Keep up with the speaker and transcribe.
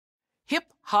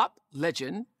Hop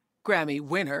legend, Grammy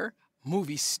winner,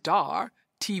 movie star,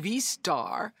 TV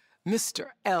star, Mr.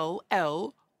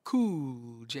 LL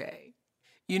Cool J.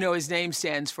 You know his name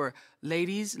stands for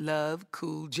Ladies Love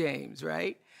Cool James,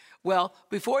 right? Well,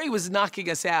 before he was knocking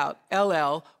us out,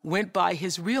 LL went by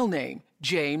his real name,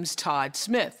 James Todd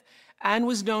Smith, and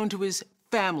was known to his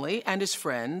family and his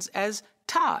friends as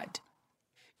Todd.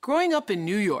 Growing up in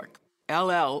New York,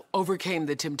 LL overcame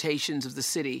the temptations of the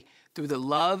city through the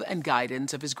love and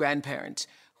guidance of his grandparents,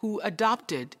 who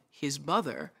adopted his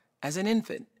mother as an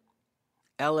infant.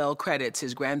 LL credits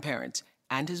his grandparents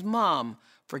and his mom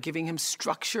for giving him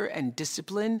structure and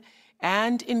discipline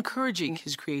and encouraging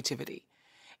his creativity.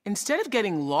 Instead of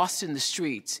getting lost in the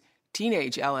streets,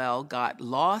 teenage LL got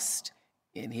lost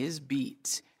in his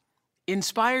beats.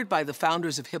 Inspired by the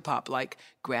founders of hip-hop like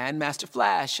Grandmaster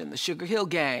Flash and the Sugar Hill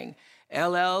Gang,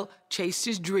 LL chased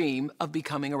his dream of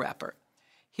becoming a rapper.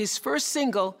 His first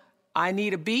single, I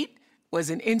Need a Beat, was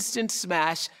an instant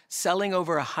smash, selling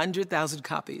over 100,000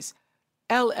 copies.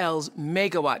 LL's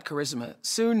megawatt charisma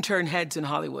soon turned heads in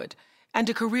Hollywood, and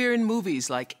a career in movies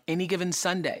like Any Given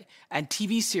Sunday and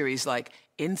TV series like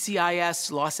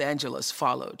NCIS Los Angeles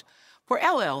followed. For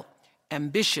LL,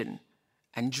 ambition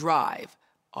and drive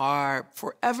are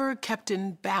forever kept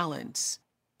in balance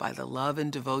by the love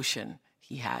and devotion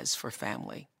he has for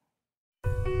family.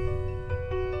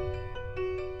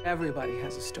 Everybody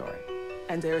has a story,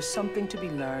 and there is something to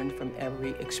be learned from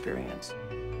every experience.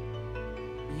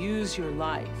 Use your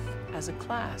life as a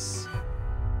class.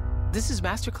 This is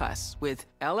Masterclass with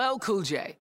LL Cool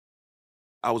J.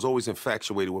 I was always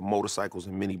infatuated with motorcycles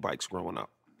and mini bikes growing up.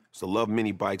 So love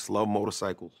mini bikes, love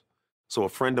motorcycles. So a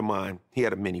friend of mine, he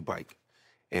had a mini bike,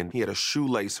 and he had a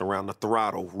shoelace around the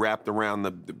throttle wrapped around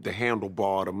the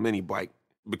handlebar of the mini bike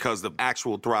because the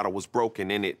actual throttle was broken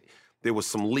in it. There was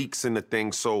some leaks in the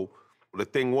thing, so the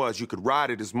thing was you could ride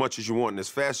it as much as you want and as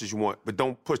fast as you want, but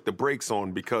don't push the brakes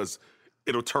on because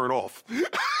it'll turn off.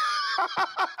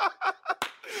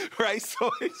 Right? So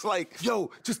it's like,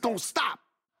 yo, just don't stop.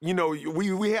 You know,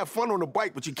 we have fun on the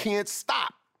bike, but you can't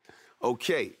stop.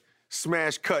 Okay,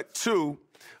 smash cut 2.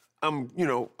 I'm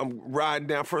riding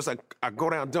down first. I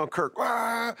go down Dunkirk.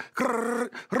 I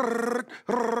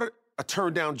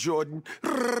turn down Jordan.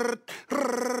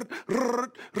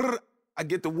 I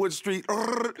get to Wood Street.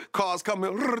 Cars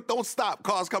coming. Don't stop.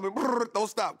 Cars coming. Don't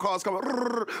stop. Cars coming.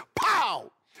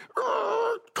 Pow!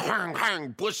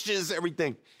 Bushes,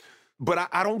 everything. But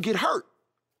I don't get hurt.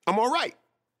 I'm all right.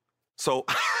 So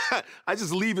I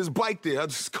just leave his bike there. I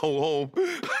just go home.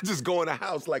 I just go in the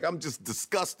house like I'm just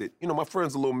disgusted. You know, my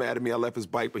friend's a little mad at me. I left his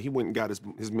bike, but he went and got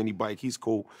his mini bike. He's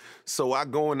cool. So I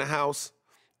go in the house,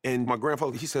 and my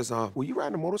grandfather, he says, "Will you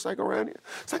ride a motorcycle around here?"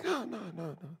 It's like, no.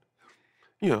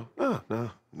 You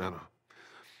know, no.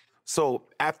 So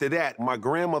after that, my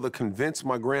grandmother convinced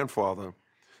my grandfather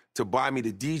to buy me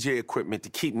the DJ equipment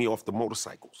to keep me off the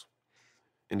motorcycles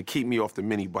and to keep me off the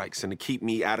mini bikes and to keep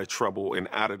me out of trouble and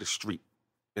out of the street.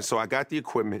 And so I got the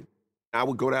equipment. I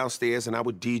would go downstairs and I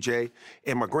would DJ.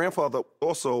 And my grandfather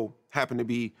also happened to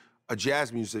be a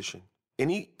jazz musician.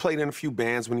 And he played in a few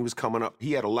bands when he was coming up.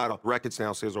 He had a lot of records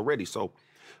downstairs already. So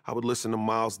I would listen to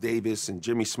Miles Davis and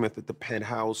Jimmy Smith at the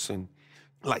Penthouse and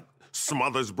like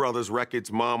Smothers Brothers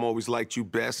records, Mom Always Liked You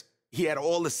Best. He had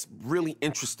all this really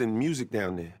interesting music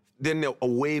down there. Then a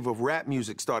wave of rap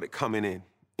music started coming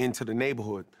into the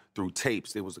neighborhood through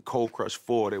tapes. There was the Cold Crush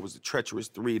 4, there was the Treacherous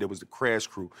 3, there was the Crash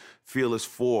Crew, Fearless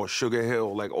 4, Sugar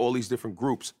Hill, like all these different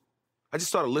groups. I just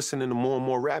started listening to more and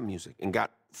more rap music and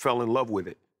fell in love with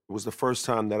it. It was the first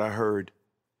time that I heard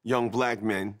young black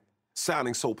men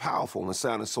sounding so powerful and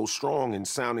sounding so strong and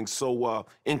sounding so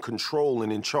in control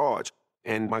and in charge.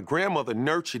 And my grandmother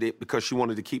nurtured it because she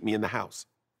wanted to keep me in the house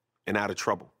and out of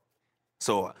trouble.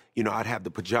 So, I'd have the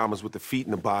pajamas with the feet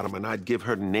in the bottom, and I'd give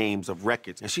her the names of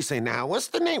records. And she'd say, now, what's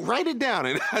the name? Write it down.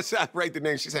 And I'd write the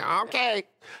name. She'd say, okay.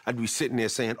 I'd be sitting there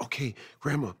saying, okay,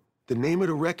 Grandma, the name of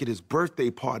the record is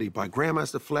Birthday Party by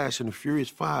Grandmaster Flash and the Furious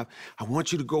Five. I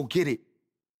want you to go get it.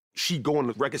 She'd go in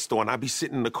the record store, and I'd be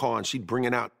sitting in the car, and she'd bring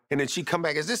it out. And then she'd come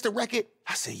back, is this the record?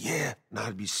 I say, yeah. And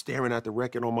I'd be staring at the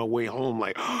record on my way home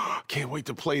like, oh, can't wait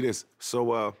to play this.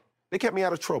 So they kept me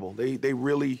out of trouble. They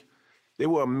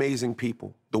were amazing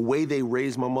people. The way they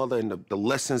raised my mother and the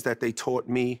lessons that they taught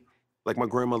me, like my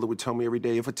grandmother would tell me every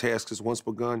day, if a task is once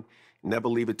begun, never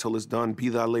leave it till it's done. Be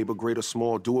thy labor great or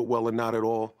small, do it well or not at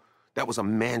all. That was a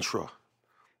mantra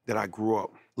that I grew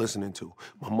up listening to.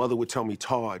 My mother would tell me,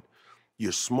 Todd,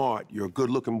 you're smart, you're a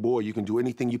good-looking boy, you can do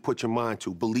anything you put your mind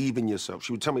to, believe in yourself.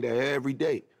 She would tell me that every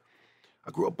day. I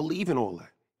grew up believing all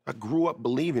that. I grew up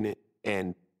believing it,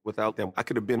 and Without them, I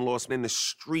could have been lost in the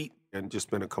street and just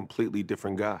been a completely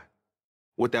different guy.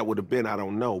 What that would have been, I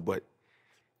don't know, but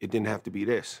it didn't have to be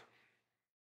this.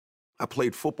 I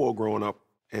played football growing up,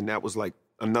 and that was like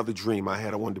another dream I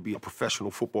had. I wanted to be a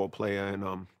professional football player, and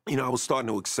I was starting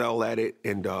to excel at it.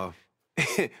 And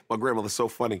my grandmother's so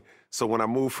funny. So when I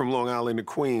moved from Long Island to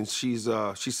Queens, she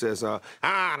says,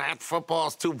 that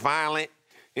football's too violent.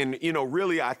 And,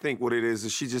 really, I think what it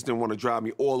is she just didn't want to drive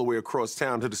me all the way across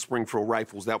town to the Springfield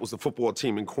Rifles. That was the football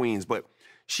team in Queens. But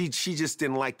she just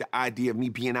didn't like the idea of me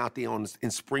being out there in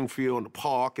Springfield in the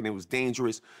park, and it was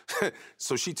dangerous.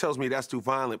 So she tells me that's too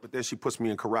violent, but then she puts me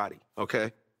in karate,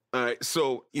 okay? All right,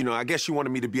 so, I guess she wanted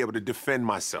me to be able to defend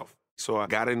myself. So I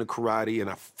got into karate, and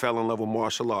I fell in love with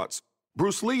martial arts.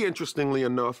 Bruce Lee, interestingly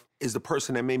enough, is the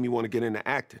person that made me want to get into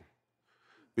acting.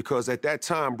 Because at that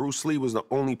time, Bruce Lee was the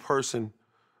only person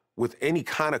with any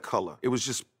kind of color. It was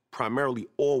just primarily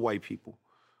all white people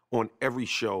on every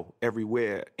show,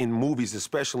 everywhere, in movies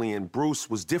especially, and Bruce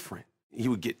was different. He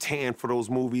would get tan for those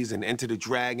movies and Enter the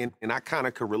Dragon, and I kind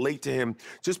of could relate to him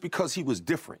just because he was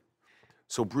different.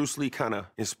 So Bruce Lee kind of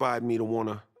inspired me to want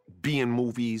to be in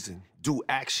movies and do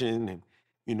action and,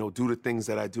 do the things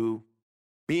that I do.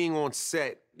 Being on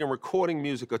set and recording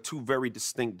music are two very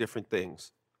distinct different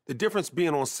things. The difference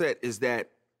being on set is that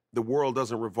the world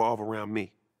doesn't revolve around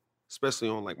me, especially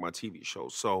on like my TV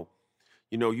shows. So,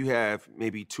 you have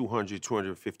maybe 200,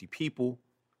 250 people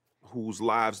whose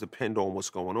lives depend on what's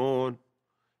going on.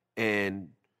 And,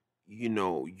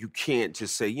 you can't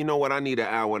just say, you know what, I need an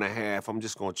hour and a half. I'm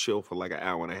just going to chill for like an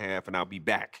hour and a half and I'll be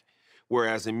back.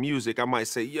 Whereas in music, I might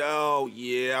say, I'll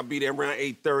be there around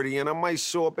 8:30 and I might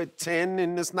show up at 10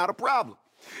 and it's not a problem.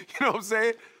 You know what I'm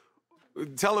saying?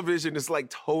 Television is like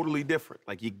totally different.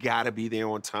 Like you gotta be there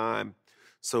on time.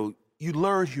 So you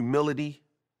learn humility,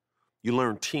 you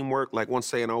learn teamwork. Like one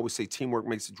saying, I always say teamwork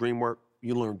makes the dream work.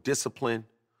 You learn discipline.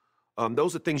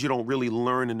 Those are things you don't really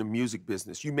learn in the music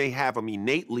business. You may have them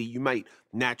innately. You might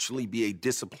naturally be a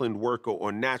disciplined worker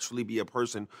or naturally be a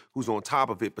person who's on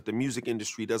top of it, but the music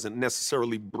industry doesn't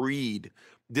necessarily breed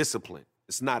discipline.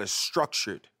 It's not as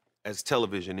structured as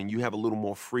television, and you have a little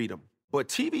more freedom. But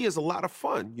TV is a lot of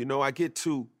fun. I get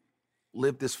to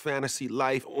live this fantasy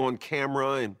life on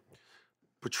camera and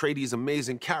portray these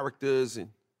amazing characters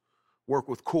and work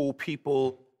with cool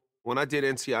people. When I did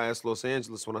NCIS Los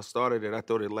Angeles, when I started it, I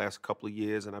thought it'd last a couple of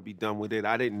years and I'd be done with it.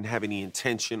 I didn't have any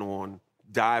intention on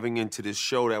diving into this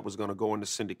show that was gonna go into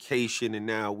syndication, and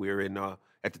now we're in,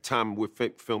 at the time we're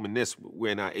filming this,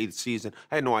 we're in our 8th season.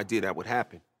 I had no idea that would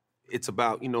happen. It's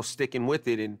about, sticking with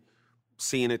it and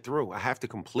seeing it through. I have to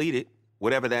complete it,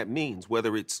 whatever that means,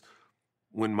 whether it's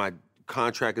when my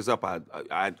contract is up,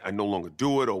 I no longer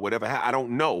do it or whatever. I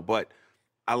don't know, but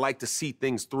I like to see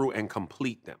things through and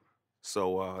complete them.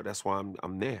 So that's why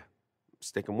I'm there,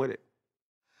 sticking with it.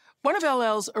 One of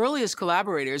LL's earliest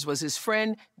collaborators was his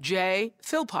friend Jay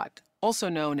Philpott, also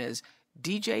known as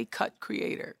DJ Cut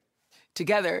Creator.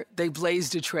 Together, they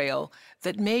blazed a trail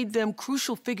that made them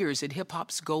crucial figures in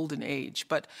hip-hop's golden age.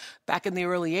 But back in the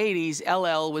early 80s,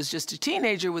 LL was just a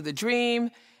teenager with a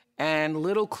dream and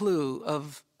little clue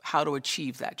of how to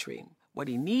achieve that dream. What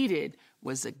he needed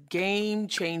was a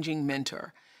game-changing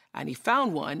mentor, and he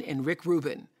found one in Rick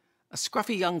Rubin, a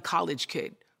scruffy young college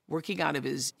kid working out of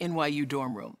his NYU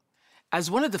dorm room.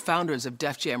 As one of the founders of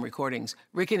Def Jam Recordings,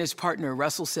 Rick and his partner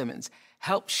Russell Simmons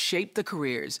helped shape the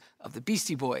careers of the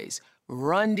Beastie Boys,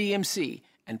 Run DMC,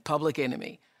 and Public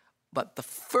Enemy. But the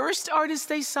first artist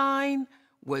they signed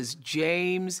was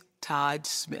James Todd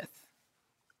Smith,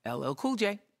 LL Cool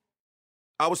J.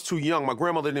 I was too young. My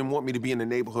grandmother didn't want me to be in the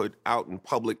neighborhood out in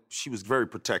public. She was very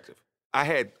protective. I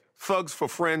had thugs for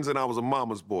friends, and I was a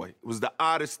mama's boy. It was the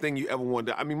oddest thing you ever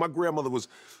wanted. I mean, my grandmother was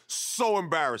so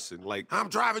embarrassing. Like, I'm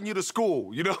driving you to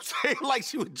school. You know what I'm saying? Like,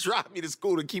 she would drive me to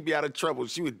school to keep me out of trouble.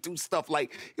 She would do stuff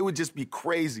like, it would just be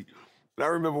crazy. And I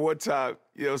remember one time,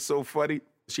 so funny.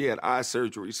 She had eye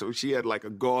surgery, so she had like a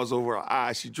gauze over her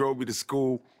eye. She drove me to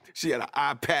school. She had an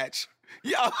eye patch.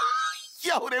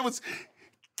 Yo, they was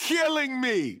killing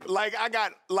me. Like, I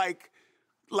got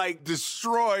like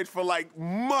destroyed for like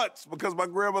months because my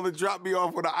grandmother dropped me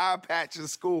off with an eye patch in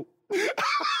school.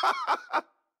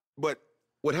 But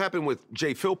what happened with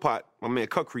Jay Philpott, my man,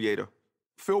 Cut Creator,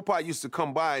 Philpott used to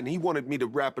come by and he wanted me to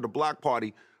rap at a block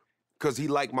party because he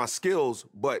liked my skills,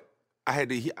 but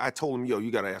I told him, yo,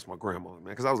 you gotta ask my grandmother,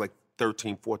 man, because I was like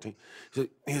 13, 14. He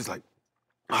was like,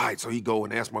 all right, so he go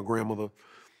and ask my grandmother,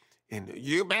 and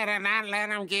you better not let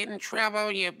him get in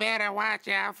trouble. You better watch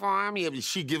out for him.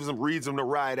 She reads him the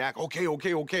riot act.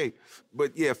 Okay.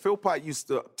 But yeah, Philpott used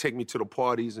to take me to the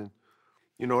parties, and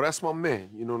that's my man.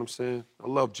 You know what I'm saying? I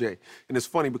love Jay. And it's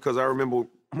funny because I remember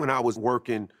when I was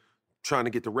working, trying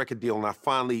to get the record deal, and I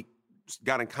finally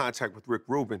got in contact with Rick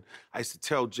Rubin, I used to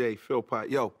tell Jay Philpott,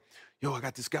 yo, I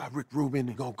got this guy, Rick Rubin,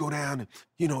 and gonna go down and,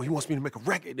 he wants me to make a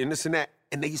record and this and that.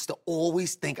 And they used to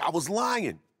always think I was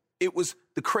lying. It was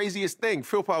the craziest thing.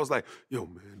 Philpott was like, yo,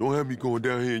 man, don't have me going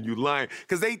down here and you lying.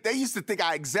 Because they used to think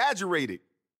I exaggerated.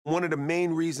 One of the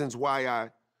main reasons why I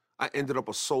ended up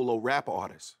a solo rap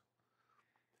artist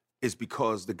is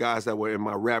because the guys that were in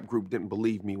my rap group didn't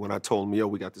believe me when I told them, yo,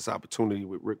 we got this opportunity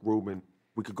with Rick Rubin.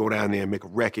 We could go down there and make a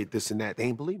record, this and that. They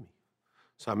ain't believe me.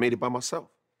 So I made it by myself.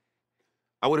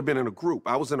 I would have been in a group.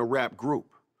 I was in a rap group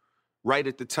right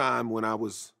at the time when I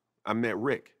met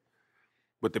Rick.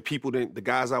 But the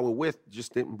guys I was with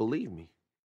just didn't believe me.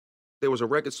 There was a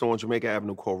record store on Jamaica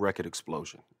Avenue called Record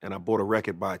Explosion, and I bought a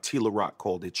record by Tila Rock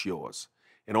called It's Yours.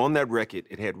 And on that record,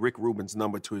 it had Rick Rubin's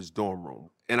number to his dorm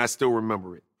room. And I still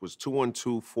remember it. It was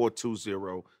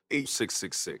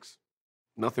 212-420-8666.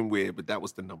 Nothing weird, but that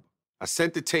was the number. I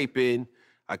sent the tape in.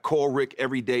 I call Rick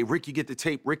every day. Rick, you get the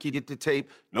tape? Rick, you get the tape?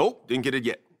 Nope, didn't get it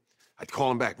yet. I'd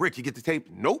call him back. Rick, you get the tape?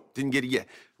 Nope, didn't get it yet.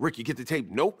 Rick, you get the tape?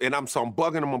 Nope. And I'm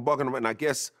bugging him. And I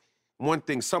guess one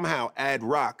thing, somehow Ad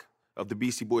Rock of the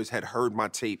Beastie Boys had heard my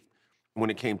tape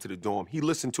when it came to the dorm. He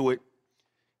listened to it.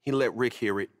 He let Rick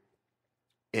hear it.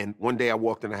 And one day I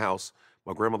walked in the house.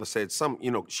 My grandmother said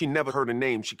she never heard a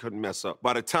name she couldn't mess up.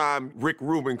 By the time Rick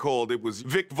Rubin called, it was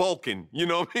Vic Vulcan. You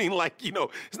know what I mean?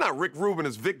 It's not Rick Rubin,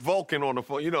 it's Vic Vulcan on the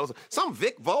phone. Some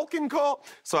Vic Vulcan call.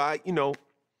 So I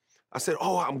said,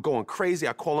 oh, I'm going crazy.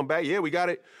 I call him back. Yeah, we got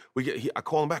it. I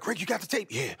call him back. Rick, you got the tape?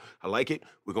 Yeah, I like it.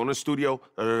 We're going to the studio.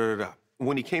 Da, da, da, da.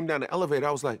 When he came down the elevator,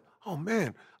 I was like, oh,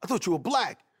 man, I thought you were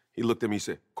black. He looked at me and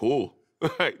said, cool.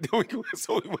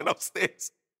 So we went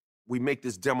upstairs. We make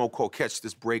this demo called Catch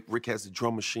This Break. Rick has the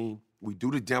drum machine. We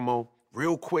do the demo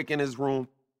real quick in his room.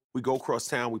 We go across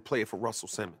town. We play it for Russell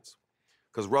Simmons.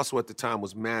 Because Russell at the time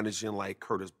was managing like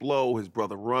Curtis Blow, his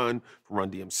brother Run from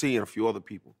Run DMC, and a few other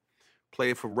people. Play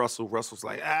it for Russell. Russell's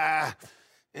like,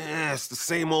 it's the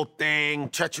same old thing.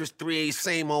 Tetris 3,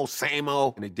 same old.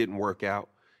 And it didn't work out.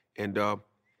 And it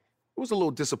was a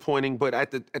little disappointing, but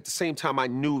at the same time, I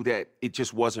knew that it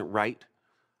just wasn't right.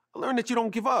 I learned that you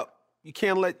don't give up. You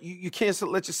can't let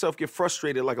yourself get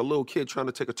frustrated like a little kid trying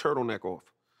to take a turtleneck off.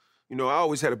 I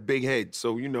always had a big head,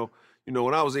 so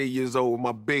when I was 8 years old,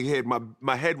 my big head,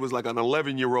 my head was like an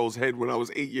 11-year-old's head when I was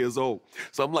 8 years old.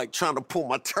 So I'm like trying to pull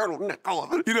my turtleneck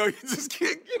off. You just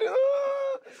can't get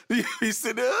it. He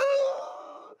said,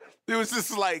 It was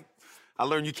just like, I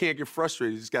learned you can't get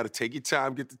frustrated. You just got to take your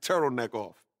time, get the turtleneck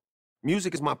off.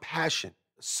 Music is my passion.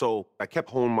 So I kept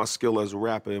honing my skill as a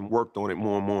rapper and worked on it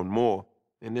more and more and more.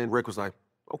 And then Rick was like,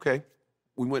 okay.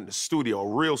 We went in the studio,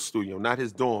 a real studio, not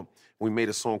his dorm. We made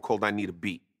a song called I Need a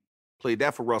Beat. Played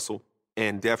that for Russell,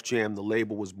 and Def Jam, the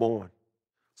label, was born.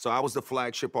 So I was the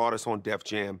flagship artist on Def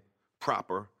Jam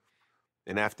proper.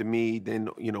 And after me, then,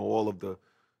 all of the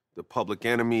Public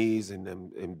Enemies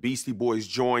and Beastie Boys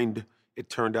joined. It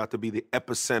turned out to be the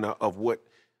epicenter of what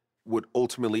would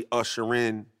ultimately usher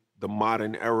in the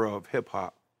modern era of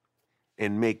hip-hop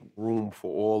and make room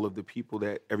for all of the people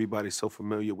that everybody's so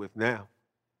familiar with now.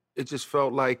 It just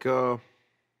felt like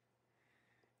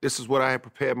this is what I had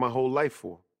prepared my whole life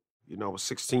for. I was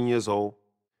 16 years old,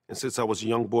 and since I was a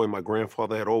young boy, my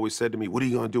grandfather had always said to me, what are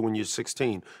you gonna do when you're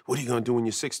 16? What are you gonna do when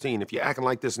you're 16? If you're acting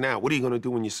like this now, what are you gonna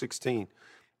do when you're 16?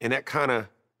 And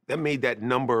that made that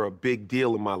number a big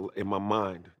deal in my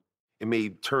mind. It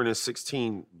made turning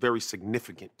 16 very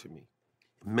significant to me.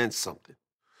 It meant something.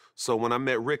 So when I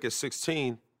met Rick at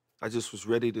 16, I just was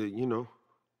ready to,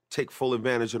 take full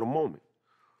advantage of the moment.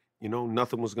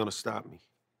 Nothing was gonna stop me.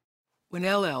 When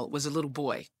LL was a little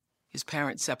boy, his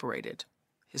parents separated.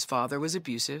 His father was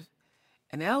abusive,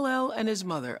 and LL and his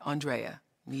mother, Andrea,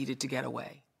 needed to get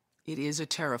away. It is a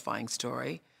terrifying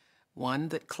story, one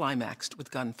that climaxed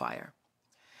with gunfire.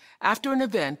 After an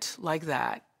event like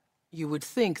that, you would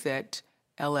think that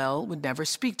LL would never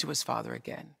speak to his father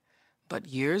again. But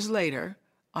years later,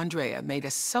 Andrea made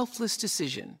a selfless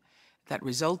decision that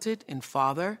resulted in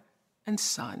father and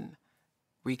son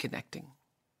reconnecting.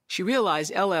 She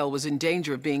realized LL was in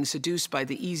danger of being seduced by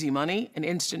the easy money and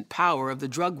instant power of the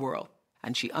drug world,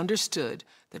 and she understood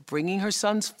that bringing her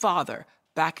son's father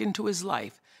back into his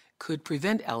life could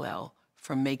prevent LL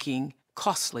from making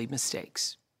costly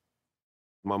mistakes.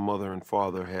 My mother and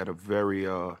father had a very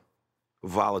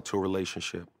volatile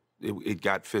relationship. It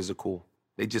got physical.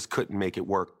 They just couldn't make it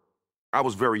work. I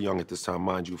was very young at this time,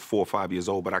 mind you, 4 or 5 years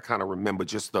old, but I kind of remember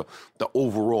just the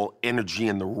overall energy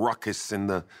and the ruckus and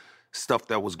the stuff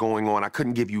that was going on. I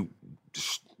couldn't give you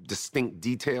distinct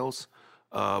details,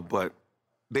 but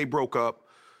they broke up.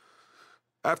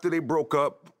 After they broke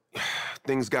up,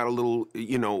 things got a little,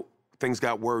 things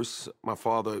got worse. My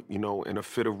father, in a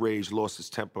fit of rage, lost his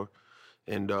temper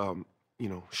and,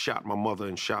 shot my mother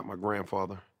and shot my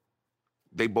grandfather.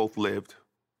 They both lived.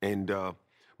 And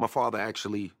my father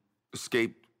actually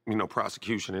escaped,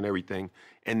 prosecution and everything.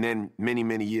 And then many,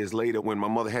 many years later, when my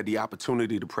mother had the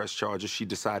opportunity to press charges, she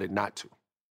decided not to.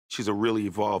 She's a really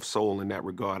evolved soul in that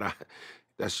regard.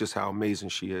 That's just how amazing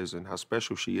she is and how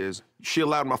special she is. She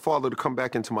allowed my father to come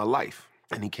back into my life.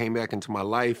 And he came back into my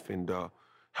life and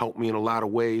helped me in a lot of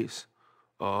ways.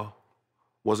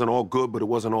 Wasn't all good, but it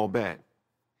wasn't all bad.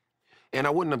 And I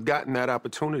wouldn't have gotten that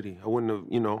opportunity. I wouldn't have,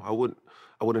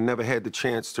 I would have never had the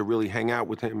chance to really hang out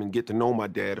with him and get to know my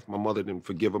dad if my mother didn't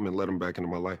forgive him and let him back into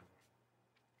my life.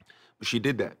 But she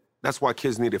did that. That's why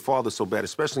kids need their father so bad,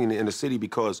 especially in the inner city,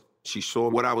 because she saw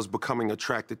what I was becoming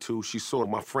attracted to. She saw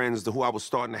my friends, who I was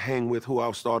starting to hang with, who I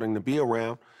was starting to be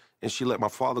around, and she let my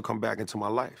father come back into my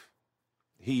life.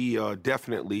 He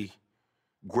definitely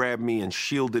grabbed me and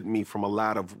shielded me from a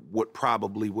lot of what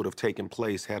probably would have taken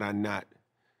place had I not,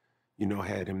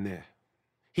 had him there.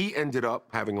 He ended up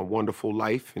having a wonderful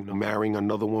life and marrying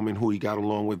another woman who he got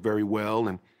along with very well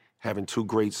and having 2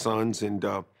 great sons. And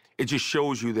it just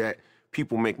shows you that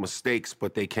people make mistakes,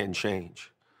 but they can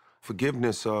change.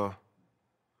 Forgiveness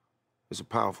is a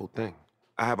powerful thing.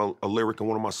 I have a lyric in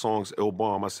one of my songs, Il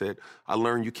Bomb. I said, I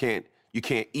learned you can't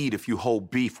eat if you hold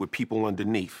beef with people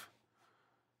underneath.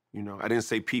 I didn't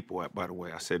say people, by the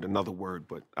way. I said another word,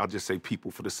 but I'll just say people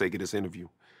for the sake of this interview.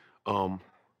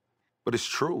 But it's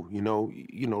true,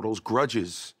 those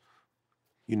grudges,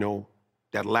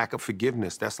 that lack of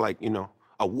forgiveness, that's like,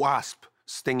 a wasp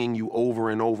stinging you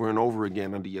over and over and over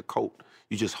again under your coat.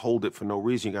 You just hold it for no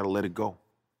reason. You got to let it go.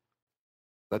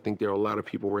 I think there are a lot of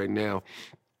people right now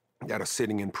that are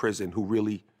sitting in prison who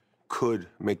really could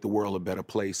make the world a better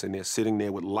place, and they're sitting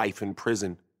there with life in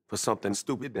prison for something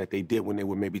stupid that they did when they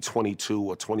were maybe 22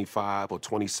 or 25 or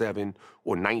 27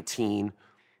 or 19.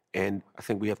 And I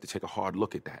think we have to take a hard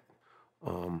look at that.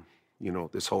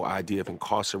 This whole idea of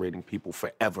incarcerating people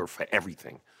forever for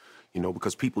everything,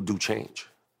 because people do change.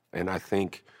 And I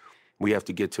think we have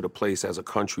to get to the place as a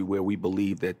country where we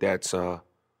believe that that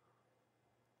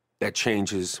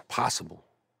change is possible.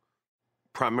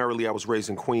 Primarily, I was raised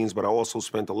in Queens, but I also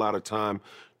spent a lot of time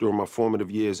during my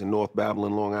formative years in North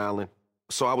Babylon, Long Island.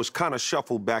 So I was kind of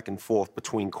shuffled back and forth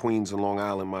between Queens and Long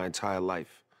Island my entire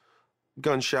life.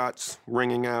 Gunshots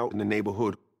ringing out in the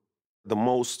neighborhood. The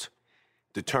most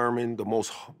determined, the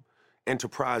most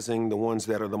enterprising, the ones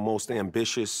that are the most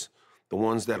ambitious, the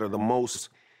ones that are the most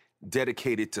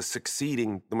dedicated to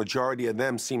succeeding, the majority of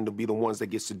them seem to be the ones that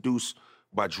get seduced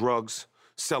by drugs,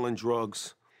 selling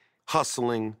drugs,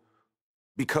 hustling,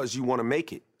 because you want to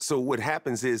make it. So what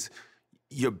happens is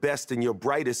your best and your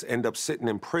brightest end up sitting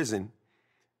in prison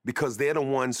because they're the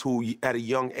ones who, at a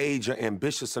young age, are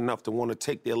ambitious enough to want to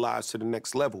take their lives to the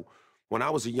next level. When I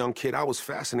was a young kid, I was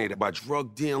fascinated by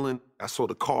drug dealing. I saw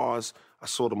the cars, I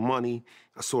saw the money,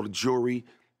 I saw the jewelry.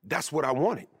 That's what I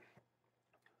wanted.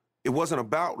 It wasn't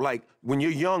about, like, when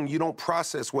you're young, you don't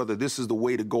process whether this is the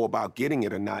way to go about getting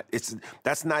it or not.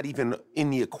 That's not even in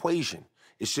the equation.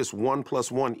 It's just 1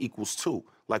 + 1 = 2,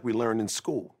 like we learned in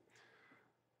school.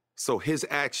 So his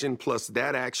action plus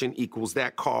that action equals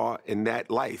that car and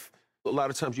that life. A lot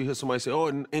of times you hear somebody say,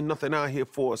 oh, ain't nothing out here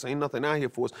for us, ain't nothing out here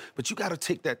for us. But you gotta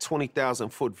take that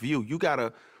 20,000-foot view. You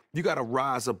gotta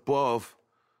rise above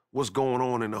what's going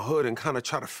on in the hood and kind of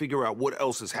try to figure out what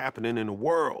else is happening in the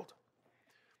world.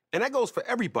 And that goes for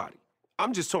everybody.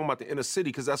 I'm just talking about the inner city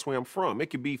because that's where I'm from. It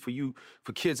could be for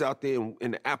kids out there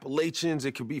in the Appalachians.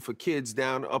 It could be for kids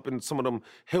down up in some of them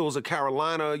hills of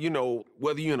Carolina,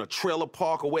 whether you're in a trailer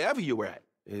park or wherever you're at.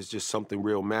 There's just something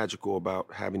real magical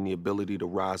about having the ability to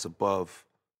rise above.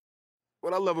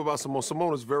 What I love about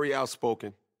Simone is very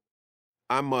outspoken.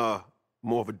 I'm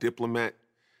more of a diplomat,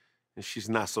 and she's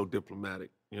not so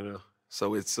diplomatic,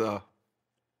 So it's,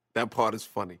 that part is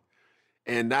funny.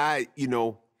 And I'm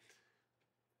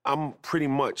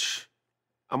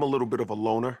a little bit of a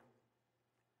loner.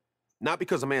 Not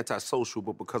because I'm antisocial,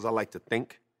 but because I like to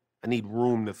think. I need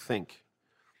room to think.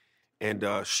 And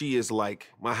she is like,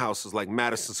 my house is like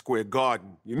Madison Square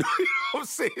Garden. You know what I'm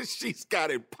saying? She's got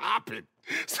it popping.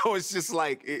 So it's just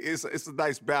like, it's a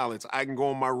nice balance. I can go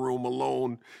in my room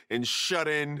alone and shut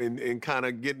in and kind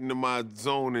of get into my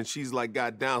zone. And she's like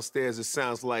got downstairs, it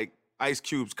sounds like Ice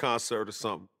Cube's concert or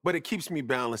something. But it keeps me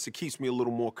balanced. It keeps me a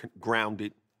little more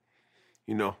grounded.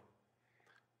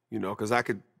 Because I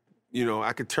could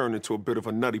turn into a bit of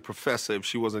a nutty professor if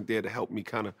she wasn't there to help me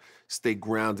kind of stay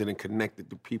grounded and connected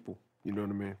to people. You know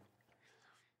what I mean?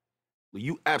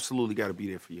 You absolutely got to be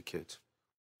there for your kids.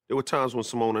 There were times when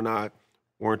Simone and I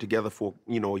weren't together for,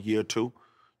 a year or two,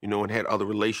 and had other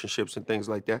relationships and things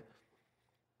like that.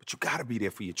 But you gotta be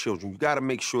there for your children. You gotta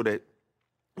make sure that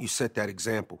you set that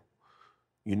example,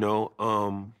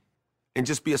 and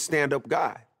just be a stand-up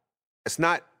guy. It's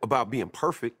not about being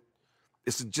perfect.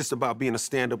 It's just about being a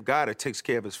stand-up guy that takes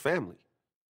care of his family.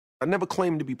 I never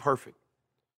claimed to be perfect.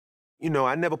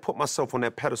 I never put myself on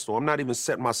that pedestal. I'm not even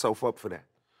setting myself up for that.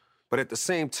 But at the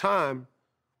same time,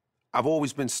 I've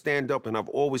always been stand-up and I've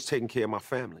always taken care of my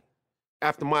family.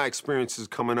 After my experiences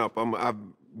coming up, I've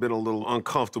been a little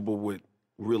uncomfortable with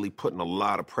really putting a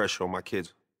lot of pressure on my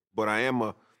kids. But I am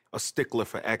a stickler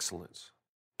for excellence.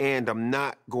 And I'm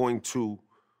not going to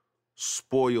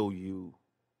spoil you.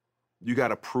 You got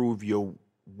to prove you're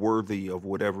worthy of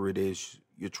whatever it is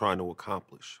you're trying to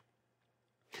accomplish.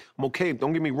 I'm okay,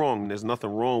 don't get me wrong, there's nothing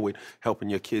wrong with helping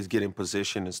your kids get in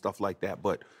position and stuff like that,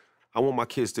 but I want my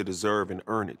kids to deserve and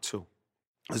earn it too.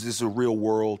 Because this is a real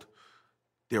world,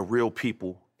 they're real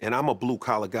people, and I'm a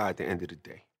blue-collar guy at the end of the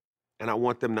day. And I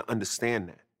want them to understand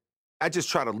that. I just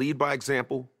try to lead by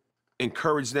example,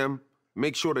 encourage them,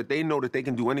 make sure that they know that they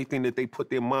can do anything that they put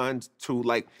their minds to.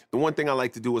 Like, the one thing I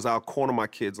like to do is I'll corner my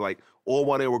kids, like, all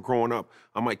while they were growing up.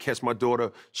 I might catch my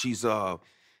daughter, she's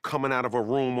coming out of a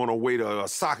room on her way to a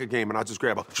soccer game, and I just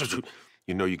grab her.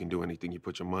 You can do anything you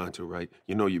put your mind to, right?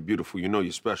 You're beautiful,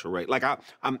 you're special, right? Like,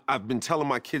 I've been telling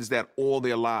my kids that all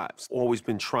their lives. Always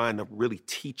been trying to really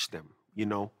teach them,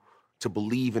 to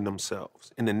believe in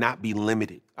themselves and to not be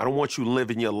limited. I don't want you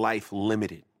living your life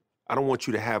limited. I don't want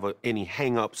you to have any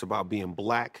hang-ups about being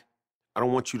black. I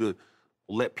don't want you to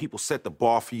let people set the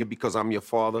bar for you because I'm your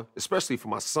father, especially for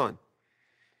my son.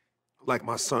 Like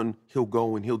my son, he'll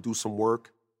go and he'll do some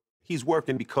work. He's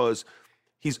working because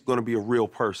he's gonna be a real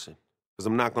person. Because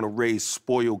I'm not gonna raise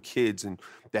spoiled kids and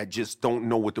that just don't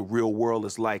know what the real world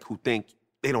is like, who think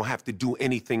they don't have to do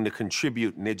anything to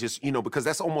contribute. And they're just, because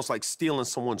that's almost like stealing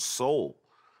someone's soul.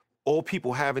 All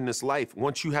people have in this life,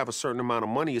 once you have a certain amount of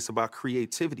money, it's about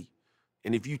creativity.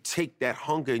 And if you take that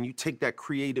hunger and you take that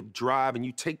creative drive and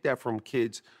you take that from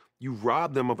kids, you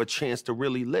rob them of a chance to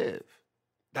really live.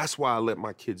 That's why I let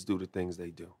my kids do the things they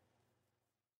do.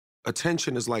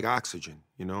 Attention is like oxygen,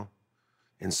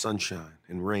 and sunshine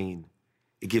and rain.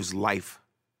 It gives life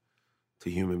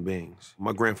to human beings.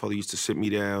 My grandfather used to sit me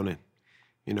down and,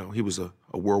 he was a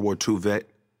World War II vet,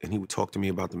 and he would talk to me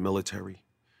about the military.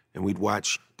 And we'd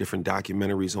watch different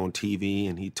documentaries on TV,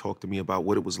 and he'd talk to me about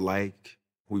what it was like.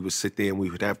 We would sit there and we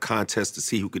would have contests to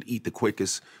see who could eat the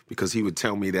quickest, because he would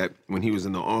tell me that when he was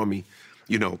in the Army,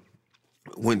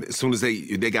 as soon as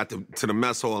they got to the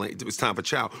mess hall and it was time for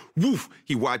chow, woof,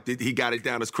 he got it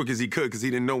down as quick as he could because he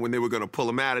didn't know when they were going to pull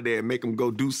him out of there and make him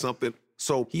go do something.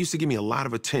 So he used to give me a lot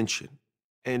of attention.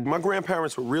 And my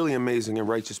grandparents were really amazing and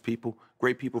righteous people,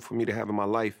 great people for me to have in my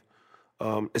life,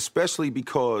 especially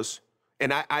because,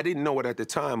 and I didn't know it at the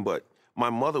time, but my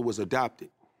mother was adopted,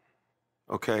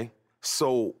 okay?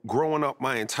 So growing up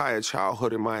my entire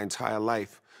childhood and my entire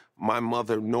life, my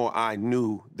mother nor I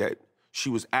knew that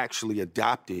she was actually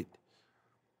adopted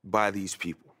by these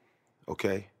people,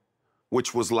 okay?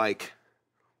 Which was like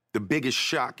the biggest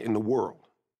shock in the world,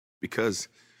 because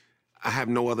I have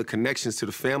no other connections to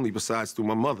the family besides through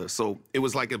my mother. So it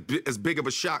was like as big of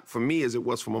a shock for me as it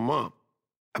was for my mom.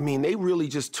 I mean, they really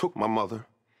just took my mother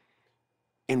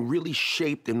and really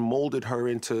shaped and molded her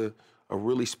into a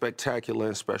really spectacular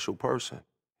and special person.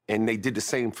 And they did the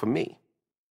same for me.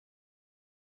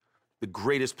 The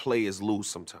greatest players lose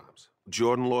sometimes.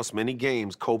 Jordan lost many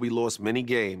games, Kobe lost many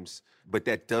games, but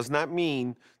that does not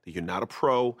mean that you're not a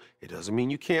pro. It doesn't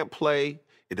mean you can't play.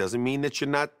 It doesn't mean that you're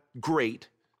not great.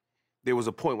 There was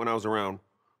a point when I was around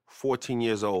 14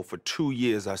 years old. For 2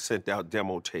 years, I sent out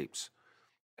demo tapes.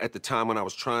 At the time when I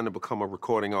was trying to become a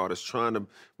recording artist, trying to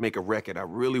make a record, I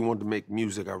really wanted to make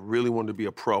music. I really wanted to be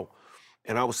a pro.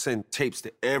 And I would send tapes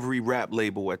to every rap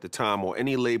label at the time, or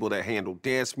any label that handled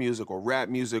dance music or rap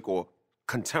music or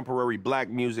contemporary black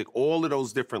music, all of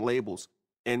those different labels.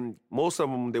 And most of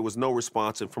them, there was no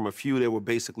response. And from a few, there were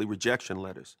basically rejection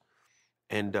letters.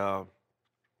 And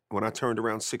when I turned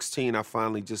around 16, I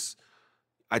finally just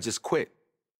quit.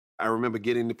 I remember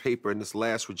getting the paper, and this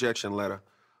last rejection letter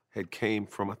had came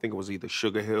from, I think it was either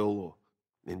Sugar Hill or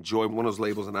Enjoy, one of those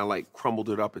labels, and I crumbled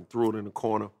it up and threw it in the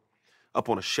corner, up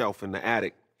on a shelf in the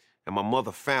attic. And my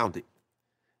mother found it.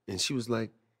 And she was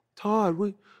like, Todd,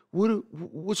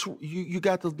 you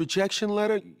got the rejection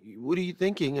letter? What are you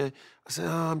thinking? And I said,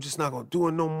 I'm just not gonna do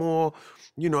it no more.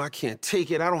 I can't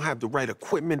take it. I don't have the right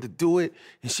equipment to do it.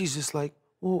 And she's just like,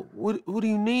 well, what do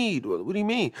you need? What do you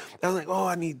mean? I was like, oh,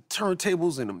 I need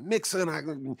turntables and a mixer and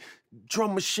a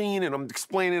drum machine. And I'm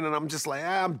explaining, and I'm just like,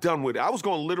 I'm done with it. I was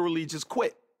going to literally just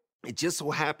quit. It just so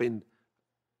happened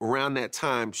around that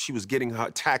time, she was getting her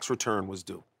tax return was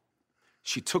due.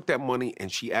 She took that money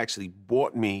and she actually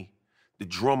bought me the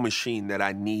drum machine that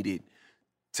I needed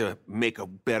to make a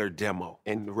better demo.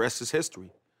 And the rest is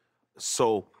history.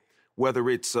 So whether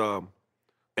it's an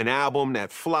album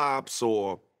that flops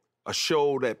or a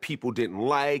show that people didn't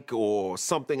like or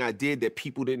something I did that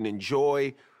people didn't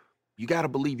enjoy, you gotta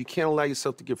believe you can't allow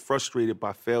yourself to get frustrated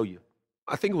by failure.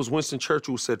 I think it was Winston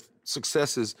Churchill who said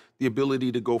success is the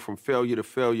ability to go from failure to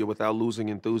failure without losing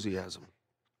enthusiasm.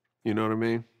 You know what I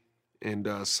mean?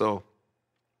 And so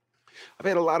I've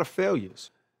had a lot of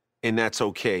failures, and that's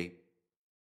okay.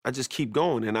 I just keep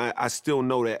going, and I still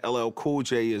know that LL Cool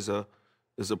J is a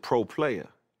pro player.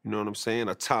 You know what I'm saying?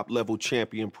 A top-level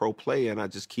champion pro player, and I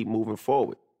just keep moving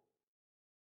forward.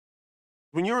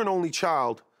 When you're an only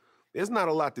child, there's not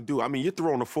a lot to do. I mean, you're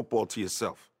throwing the football to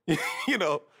yourself. You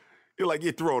know,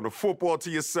 you're throwing the football to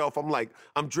yourself.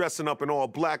 I'm dressing up in all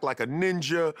black like a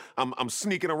ninja. I'm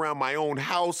sneaking around my own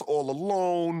house all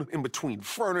alone, in between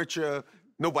furniture.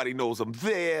 Nobody knows I'm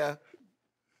there.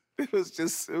 It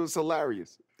was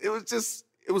hilarious. It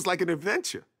was like an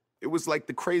adventure. It was like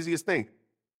the craziest thing.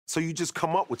 So you just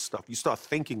come up with stuff. You start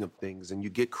thinking of things and you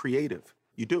get creative.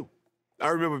 You do. I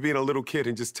remember being a little kid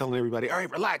and just telling everybody, all right,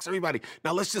 relax, everybody.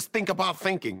 Now let's just think about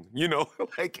thinking, you know,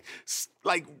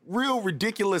 like real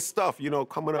ridiculous stuff, you know,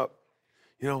 coming up.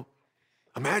 You know,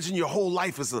 imagine your whole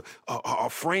life is a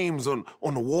frames on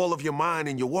the wall of your mind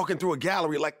and you're walking through a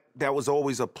gallery. Like, that was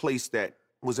always a place that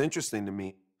was interesting to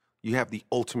me. You have the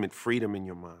ultimate freedom in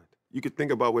your mind. You could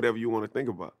think about whatever you want to think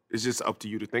about. It's just up to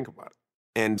you to think about it.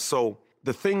 And so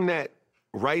the thing that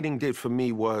writing did for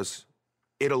me was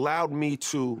it allowed me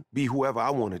to be whoever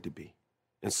I wanted to be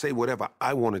and say whatever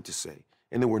I wanted to say.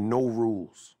 And there were no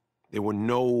rules. There were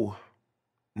no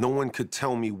one could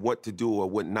tell me what to do or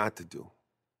what not to do.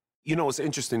 You know, it's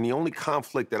interesting. The only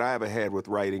conflict that I ever had with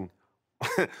writing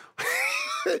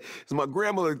is my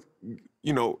grandmother,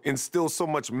 you know, instilled so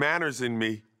much manners in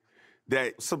me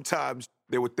that sometimes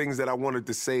there were things that I wanted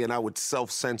to say and I would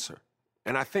self-censor.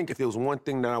 And I think if there was one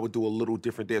thing that I would do a little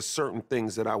different, there's certain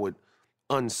things that I would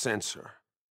uncensor.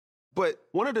 But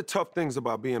one of the tough things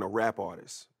about being a rap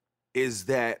artist is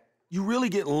that you really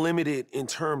get limited in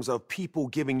terms of people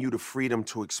giving you the freedom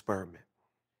to experiment.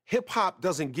 Hip-hop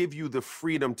doesn't give you the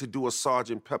freedom to do a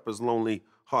Sgt. Pepper's Lonely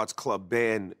Hearts Club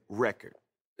Band record.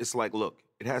 It's like, look,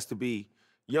 it has to be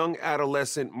young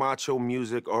adolescent macho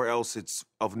music or else it's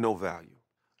of no value.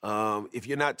 If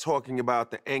you're not talking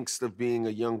about the angst of being a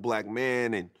young black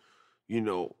man and, you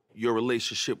know, your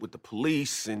relationship with the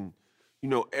police and, you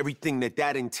know, everything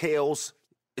that entails,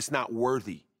 it's not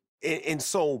worthy. And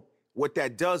so what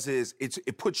that does is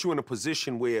it puts you in a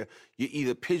position where you're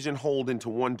either pigeonholed into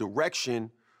one direction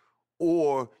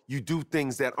or you do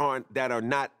things that are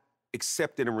not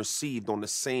accepted and received on the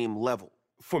same level.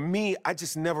 For me, I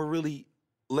just never really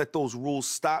let those rules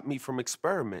stop me from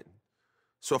experimenting.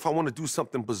 So if I want to do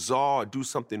something bizarre, or do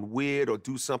something weird, or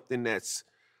do something that's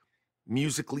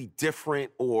musically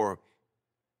different or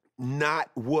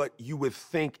not what you would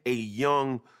think a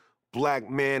young black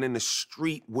man in the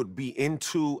street would be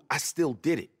into, I still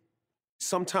did it.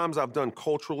 Sometimes I've done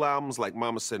cultural albums like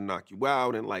Mama Said Knock You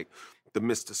Out and like the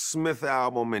Mr. Smith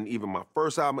album and even my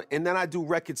first album. And then I do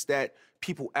records that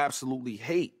people absolutely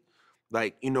hate.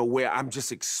 Like, you know, where I'm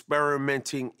just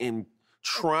experimenting and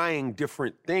trying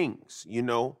different things, you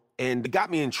know? And it got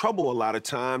me in trouble a lot of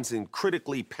times and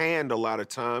critically panned a lot of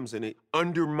times, and it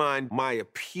undermined my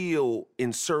appeal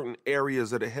in certain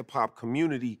areas of the hip-hop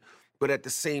community. But at the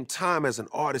same time, as an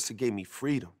artist, it gave me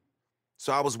freedom.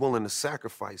 So I was willing to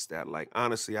sacrifice that. Like,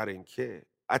 honestly, I didn't care.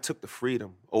 I took the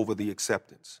freedom over the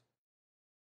acceptance.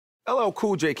 LL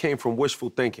Cool J came from wishful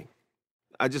thinking.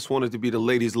 I just wanted to be the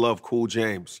ladies love Cool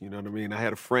James, you know what I mean? I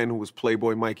had a friend who was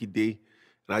Playboy Mikey D,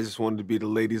 and I just wanted to be the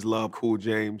ladies love Cool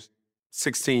James.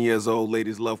 16 years old,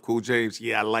 ladies love Cool James.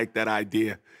 Yeah, I like that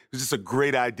idea. It was just a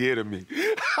great idea to me.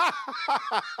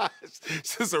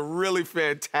 It's just a really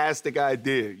fantastic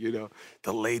idea, you know?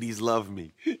 The ladies love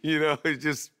me, you know? It's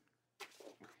just,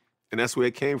 and that's where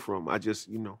it came from. I just,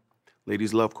 you know,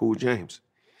 ladies love Cool James.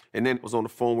 And then I was on the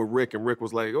phone with Rick, and Rick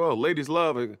was like, oh, ladies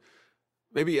love it.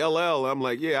 Maybe LL. I'm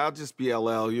like, yeah, I'll just be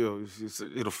LL. You know,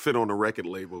 it'll fit on the record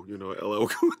label, you know, LL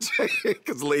Cool J,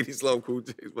 because ladies love Cool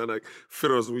J. But like,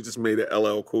 fit on, so we just made it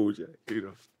LL Cool J, you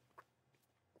know.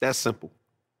 That's simple.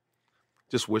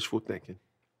 Just wishful thinking.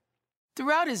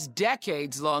 Throughout his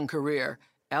decades-long career,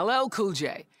 LL Cool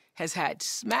J has had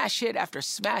smash hit after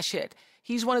smash hit,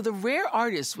 He's one of the rare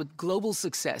artists with global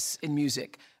success in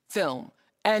music, film,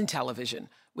 and television,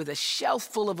 with a shelf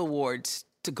full of awards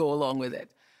to go along with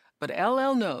it. But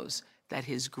LL knows that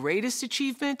his greatest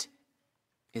achievement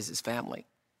is his family.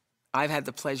 I've had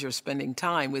the pleasure of spending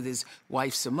time with his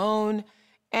wife, Simone,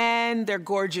 and their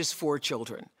gorgeous 4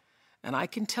 children. And I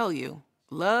can tell you,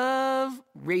 love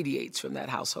radiates from that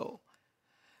household.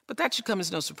 But that should come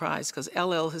as no surprise, because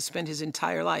LL has spent his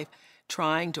entire life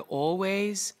trying to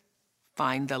always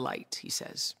find the light, he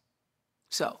says.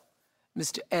 So,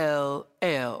 Mr.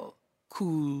 LL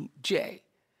Cool J,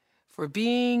 for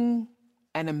being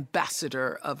an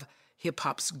ambassador of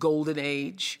hip-hop's golden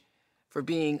age, for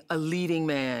being a leading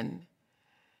man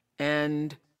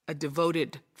and a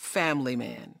devoted family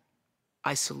man,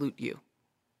 I salute you.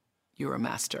 You're a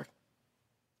master.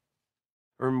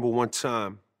 I remember one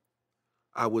time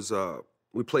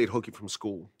we played hooky from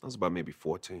school. I was about maybe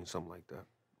 14, something like that.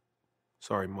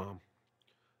 Sorry, Mom.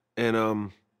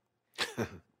 And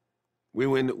we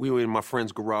were in my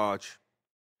friend's garage.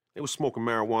 They were smoking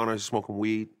marijuana, smoking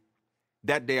weed.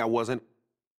 That day I wasn't.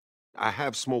 I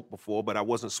have smoked before, but I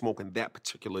wasn't smoking that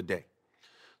particular day.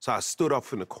 So I stood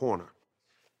up in the corner,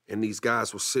 and these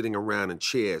guys were sitting around in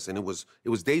chairs, and it was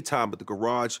daytime, but the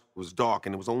garage was dark,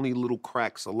 and there was only little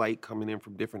cracks of light coming in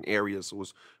from different areas. So it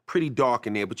was pretty dark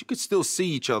in there, but you could still see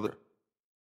each other.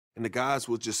 And the guys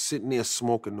were just sitting there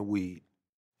smoking the weed.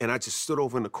 And I just stood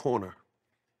over in the corner,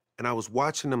 and I was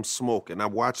watching them smoke, and I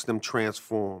watched them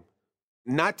transform.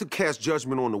 Not to cast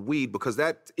judgment on the weed, because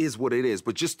that is what it is,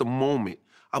 but just the moment.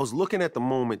 I was looking at the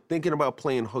moment, thinking about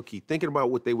playing hooky, thinking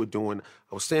about what they were doing.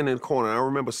 I was standing in the corner, and I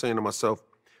remember saying to myself,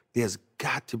 there's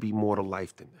got to be more to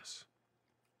life than this.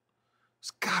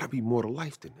 There's got to be more to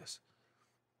life than this.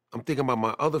 I'm thinking about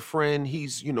my other friend.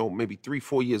 He's, maybe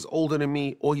 3-4 years older than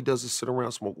me. All he does is sit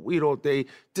around, smoke weed all day.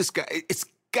 This guy, it's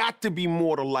got to be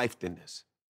more to life than this.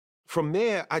 From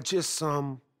there, I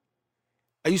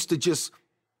used to just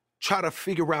try to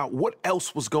figure out what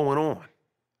else was going on,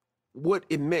 what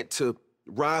it meant to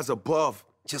rise above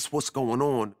just what's going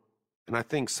on. And I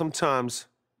think sometimes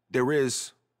there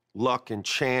is luck and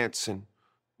chance and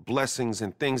blessings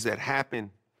and things that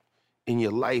happen in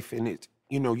your life, and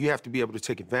you have to be able to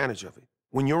take advantage of it.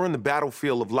 When you're in the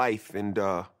battlefield of life and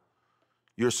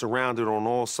you're surrounded on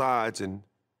all sides and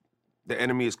the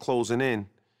enemy is closing in,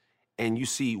 and you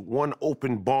see one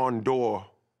open barn door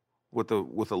with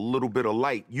a little bit of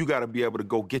light, you got to be able to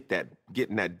go get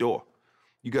in that door.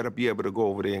 You got to be able to go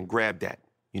over there and grab that,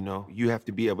 You have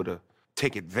to be able to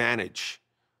take advantage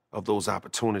of those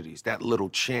opportunities, that little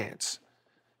chance,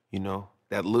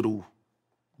 that little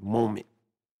moment.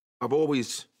 I've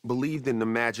always believed in the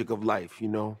magic of life,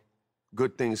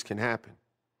 Good things can happen.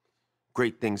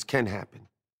 Great things can happen.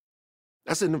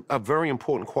 That's a very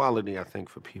important quality, I think,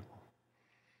 for people.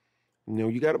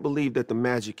 You got to believe that the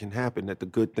magic can happen, that the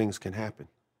good things can happen.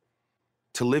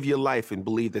 To live your life and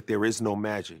believe that there is no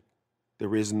magic,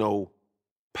 there is no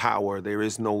power, there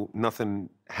is nothing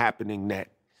happening that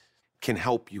can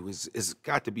help you is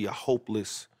got to be a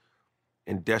hopeless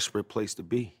and desperate place to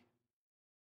be.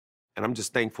 And I'm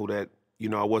just thankful that,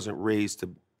 I wasn't raised to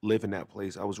live in that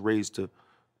place. I was raised to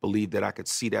believe that I could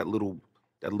see that little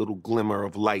glimmer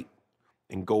of light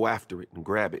and go after it and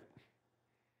grab it.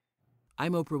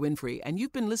 I'm Oprah Winfrey, and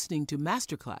you've been listening to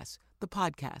Masterclass, the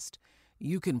podcast.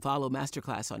 You can follow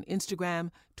Masterclass on Instagram,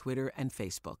 Twitter, and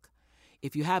Facebook.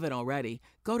 If you haven't already,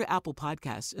 go to Apple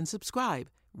Podcasts and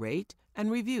subscribe, rate, and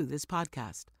review this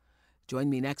podcast. Join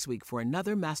me next week for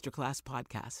another Masterclass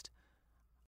podcast.